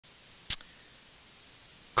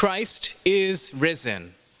Christ is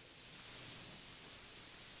risen.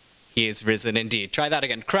 He is risen indeed. Try that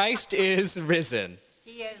again. Christ is risen.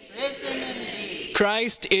 He is risen indeed.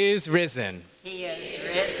 Christ is risen. He is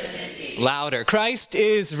risen indeed. Louder. Christ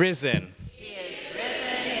is risen. He is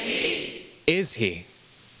risen indeed. Is he?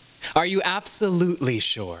 Are you absolutely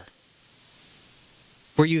sure?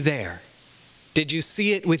 Were you there? Did you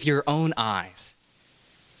see it with your own eyes?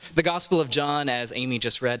 The Gospel of John, as Amy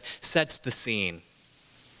just read, sets the scene.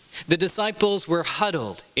 The disciples were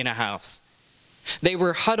huddled in a house. They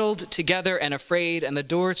were huddled together and afraid, and the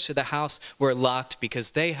doors to the house were locked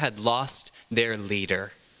because they had lost their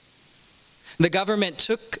leader. The government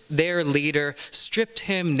took their leader, stripped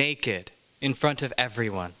him naked in front of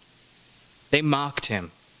everyone. They mocked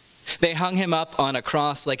him. They hung him up on a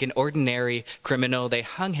cross like an ordinary criminal. They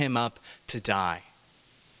hung him up to die.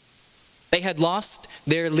 They had lost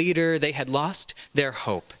their leader. They had lost their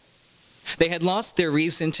hope. They had lost their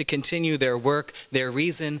reason to continue their work, their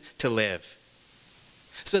reason to live.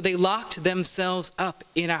 So they locked themselves up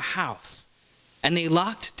in a house, and they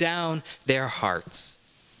locked down their hearts.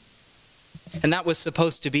 And that was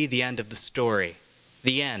supposed to be the end of the story.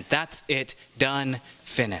 The end. That's it. Done.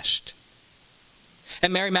 Finished.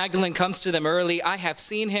 And Mary Magdalene comes to them early. I have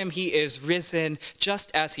seen him. He is risen,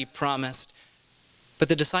 just as he promised. But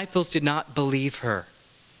the disciples did not believe her.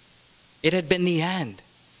 It had been the end.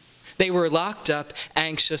 They were locked up,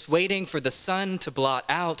 anxious, waiting for the sun to blot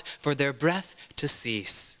out, for their breath to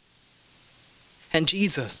cease. And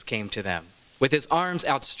Jesus came to them with his arms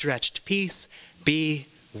outstretched. Peace be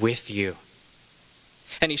with you.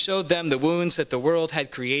 And he showed them the wounds that the world had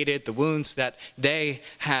created, the wounds that they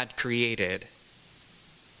had created.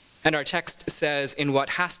 And our text says, in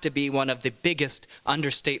what has to be one of the biggest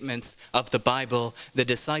understatements of the Bible, the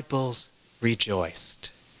disciples rejoiced.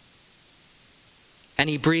 And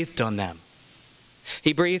he breathed on them.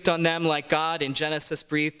 He breathed on them like God in Genesis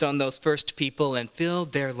breathed on those first people and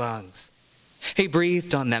filled their lungs. He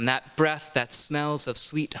breathed on them, that breath that smells of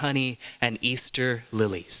sweet honey and Easter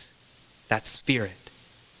lilies, that spirit.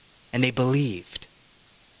 And they believed.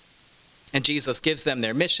 And Jesus gives them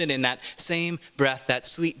their mission in that same breath, that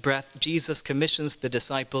sweet breath. Jesus commissions the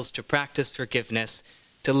disciples to practice forgiveness,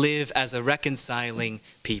 to live as a reconciling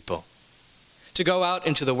people, to go out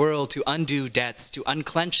into the world to undo debts, to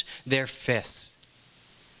unclench their fists,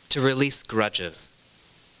 to release grudges.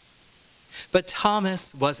 But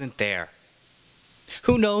Thomas wasn't there.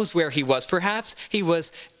 Who knows where he was? Perhaps he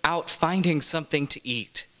was out finding something to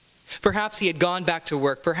eat. Perhaps he had gone back to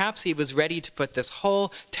work. Perhaps he was ready to put this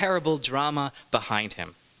whole terrible drama behind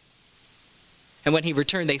him. And when he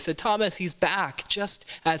returned, they said, Thomas, he's back, just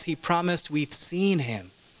as he promised. We've seen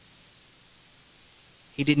him.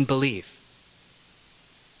 He didn't believe.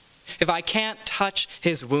 If I can't touch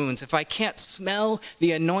his wounds, if I can't smell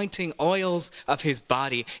the anointing oils of his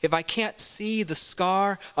body, if I can't see the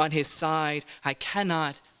scar on his side, I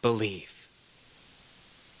cannot believe.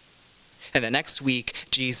 And the next week,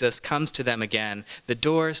 Jesus comes to them again, the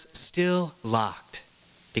doors still locked,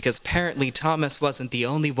 because apparently Thomas wasn't the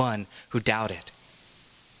only one who doubted.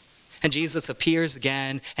 And Jesus appears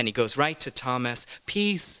again, and he goes right to Thomas,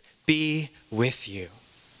 peace be with you.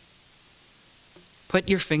 Put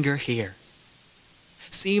your finger here.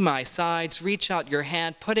 See my sides, reach out your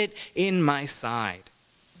hand, put it in my side.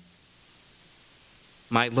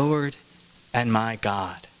 My Lord and my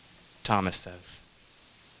God, Thomas says.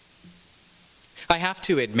 I have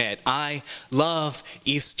to admit, I love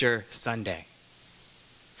Easter Sunday.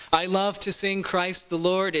 I love to sing Christ the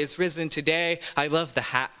Lord is risen today. I love the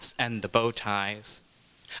hats and the bow ties.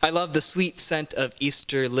 I love the sweet scent of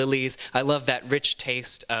Easter lilies. I love that rich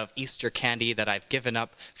taste of Easter candy that I've given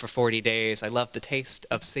up for 40 days. I love the taste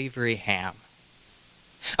of savory ham.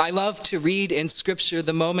 I love to read in Scripture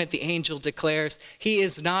the moment the angel declares, he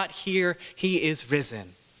is not here, he is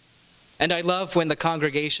risen. And I love when the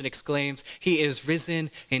congregation exclaims, he is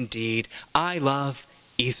risen indeed. I love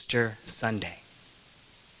Easter Sunday.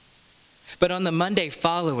 But on the Monday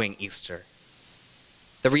following Easter,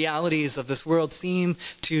 the realities of this world seem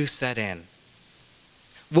to set in.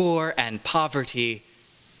 War and poverty,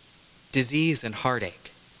 disease and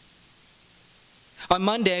heartache. On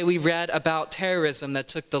Monday, we read about terrorism that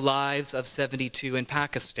took the lives of 72 in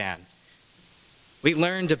Pakistan. We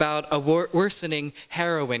learned about a worsening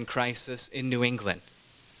heroin crisis in New England.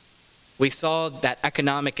 We saw that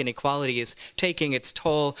economic inequality is taking its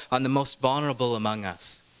toll on the most vulnerable among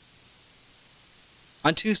us.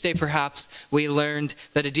 On Tuesday, perhaps, we learned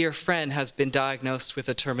that a dear friend has been diagnosed with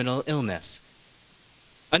a terminal illness.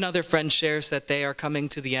 Another friend shares that they are coming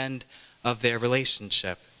to the end of their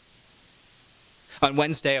relationship. On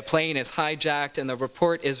Wednesday, a plane is hijacked and the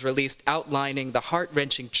report is released outlining the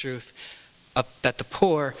heart-wrenching truth that the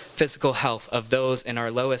poor physical health of those in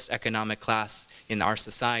our lowest economic class in our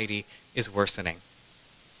society is worsening.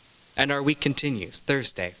 And our week continues,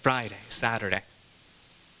 Thursday, Friday, Saturday.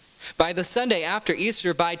 By the Sunday after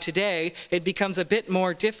Easter, by today, it becomes a bit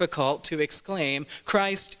more difficult to exclaim,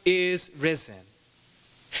 Christ is risen.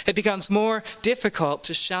 It becomes more difficult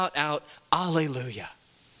to shout out, Alleluia.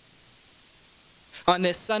 On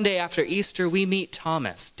this Sunday after Easter, we meet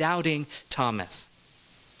Thomas, doubting Thomas,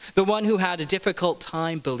 the one who had a difficult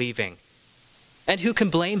time believing. And who can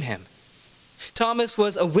blame him? Thomas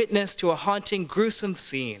was a witness to a haunting, gruesome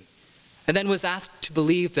scene, and then was asked to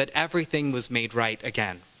believe that everything was made right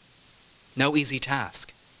again. No easy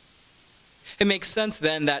task. It makes sense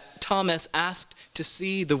then that Thomas asked to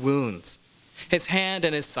see the wounds, his hand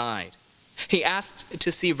and his side. He asked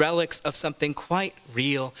to see relics of something quite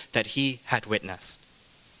real that he had witnessed.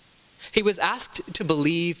 He was asked to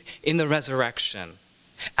believe in the resurrection,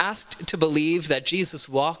 asked to believe that Jesus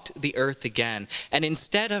walked the earth again, and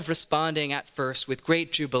instead of responding at first with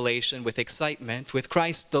great jubilation, with excitement, with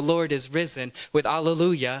Christ the Lord is risen, with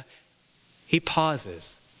Alleluia, he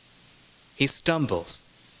pauses. He stumbles.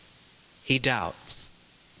 He doubts.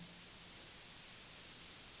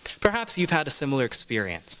 Perhaps you've had a similar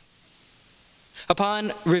experience.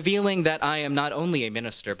 Upon revealing that I am not only a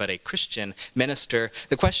minister, but a Christian minister,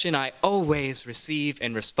 the question I always receive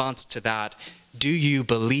in response to that, do you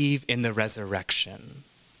believe in the resurrection?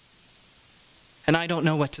 And I don't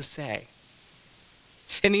know what to say.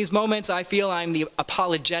 In these moments, I feel I'm the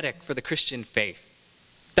apologetic for the Christian faith.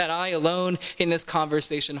 That I alone in this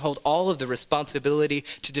conversation hold all of the responsibility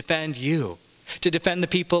to defend you, to defend the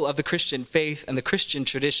people of the Christian faith and the Christian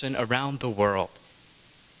tradition around the world.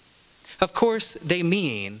 Of course, they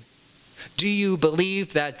mean, do you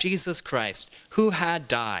believe that Jesus Christ, who had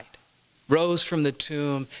died, rose from the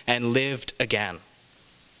tomb and lived again?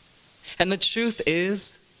 And the truth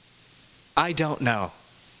is, I don't know.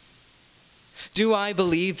 Do I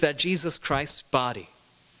believe that Jesus Christ's body,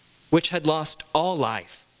 which had lost all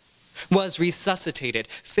life, was resuscitated,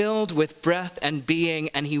 filled with breath and being,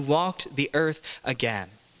 and he walked the earth again?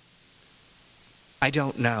 I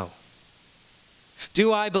don't know.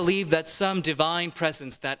 Do I believe that some divine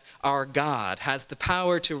presence, that our God has the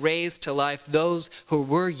power to raise to life those who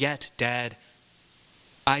were yet dead?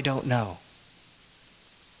 I don't know.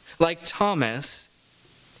 Like Thomas,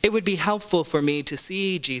 it would be helpful for me to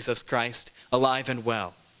see Jesus Christ alive and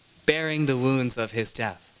well, bearing the wounds of his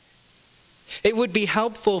death. It would be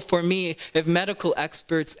helpful for me if medical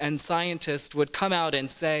experts and scientists would come out and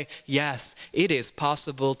say, yes, it is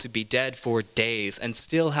possible to be dead for days and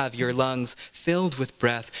still have your lungs filled with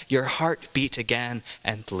breath, your heart beat again,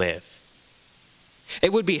 and live.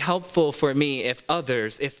 It would be helpful for me if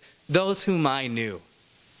others, if those whom I knew,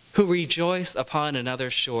 who rejoice upon another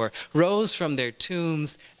shore, rose from their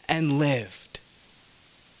tombs and lived.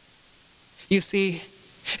 You see,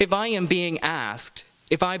 if I am being asked,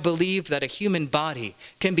 if I believe that a human body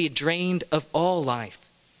can be drained of all life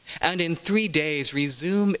and in 3 days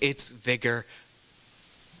resume its vigor,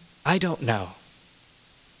 I don't know.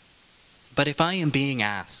 But if I am being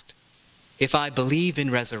asked, if I believe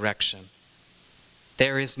in resurrection,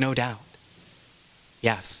 there is no doubt.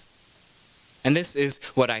 Yes. And this is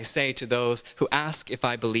what I say to those who ask if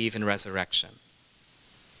I believe in resurrection.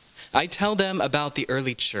 I tell them about the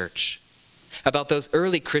early church, about those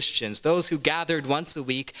early Christians, those who gathered once a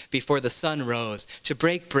week before the sun rose to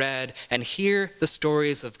break bread and hear the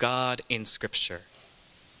stories of God in Scripture.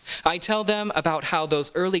 I tell them about how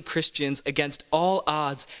those early Christians, against all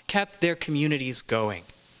odds, kept their communities going,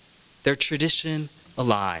 their tradition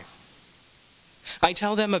alive. I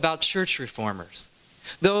tell them about church reformers,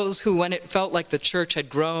 those who, when it felt like the church had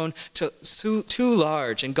grown too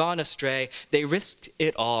large and gone astray, they risked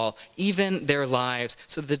it all, even their lives,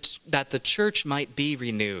 so that the church might be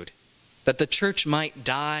renewed, that the church might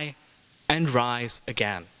die and rise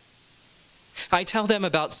again. I tell them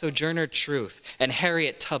about Sojourner Truth and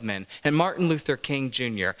Harriet Tubman and Martin Luther King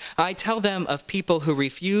Jr. I tell them of people who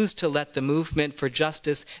refused to let the movement for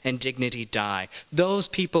justice and dignity die, those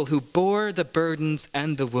people who bore the burdens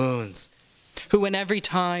and the wounds, who in every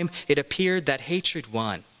time it appeared that hatred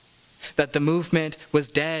won, that the movement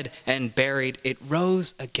was dead and buried, it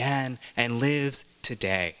rose again and lives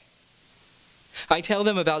today. I tell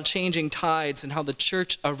them about changing tides and how the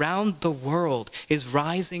church around the world is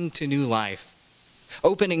rising to new life,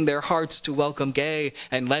 opening their hearts to welcome gay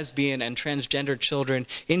and lesbian and transgender children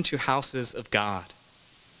into houses of God.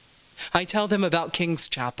 I tell them about King's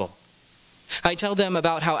Chapel, I tell them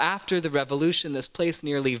about how after the revolution this place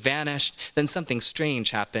nearly vanished, then something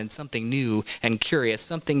strange happened, something new and curious,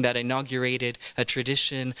 something that inaugurated a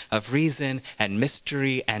tradition of reason and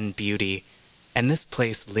mystery and beauty, and this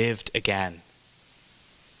place lived again.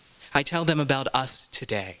 I tell them about us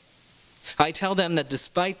today. I tell them that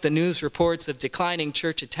despite the news reports of declining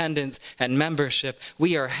church attendance and membership,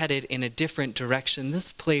 we are headed in a different direction.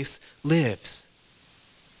 This place lives.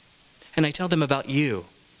 And I tell them about you.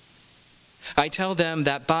 I tell them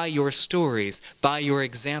that by your stories, by your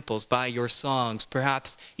examples, by your songs,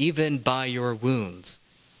 perhaps even by your wounds,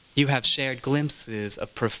 you have shared glimpses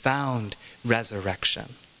of profound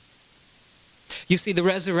resurrection. You see, the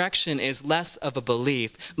resurrection is less of a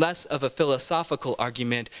belief, less of a philosophical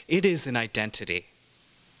argument. It is an identity.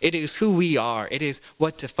 It is who we are. It is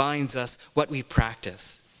what defines us, what we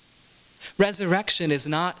practice. Resurrection is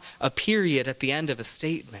not a period at the end of a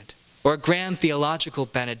statement, or a grand theological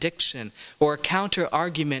benediction, or a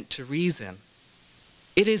counter-argument to reason.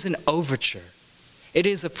 It is an overture. It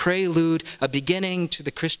is a prelude, a beginning to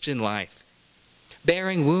the Christian life.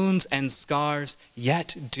 Bearing wounds and scars,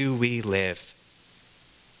 yet do we live.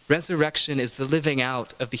 Resurrection is the living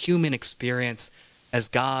out of the human experience as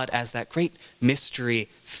God, as that great mystery,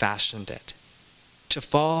 fashioned it. To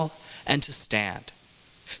fall and to stand,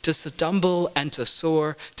 to stumble and to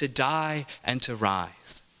soar, to die and to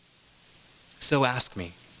rise. So ask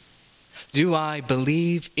me, do I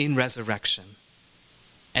believe in resurrection?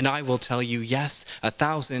 And I will tell you yes,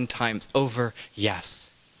 1,000 times over,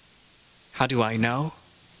 yes. How do I know?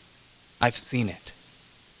 I've seen it.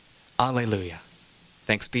 Alleluia.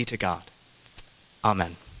 Thanks be to God.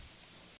 Amen.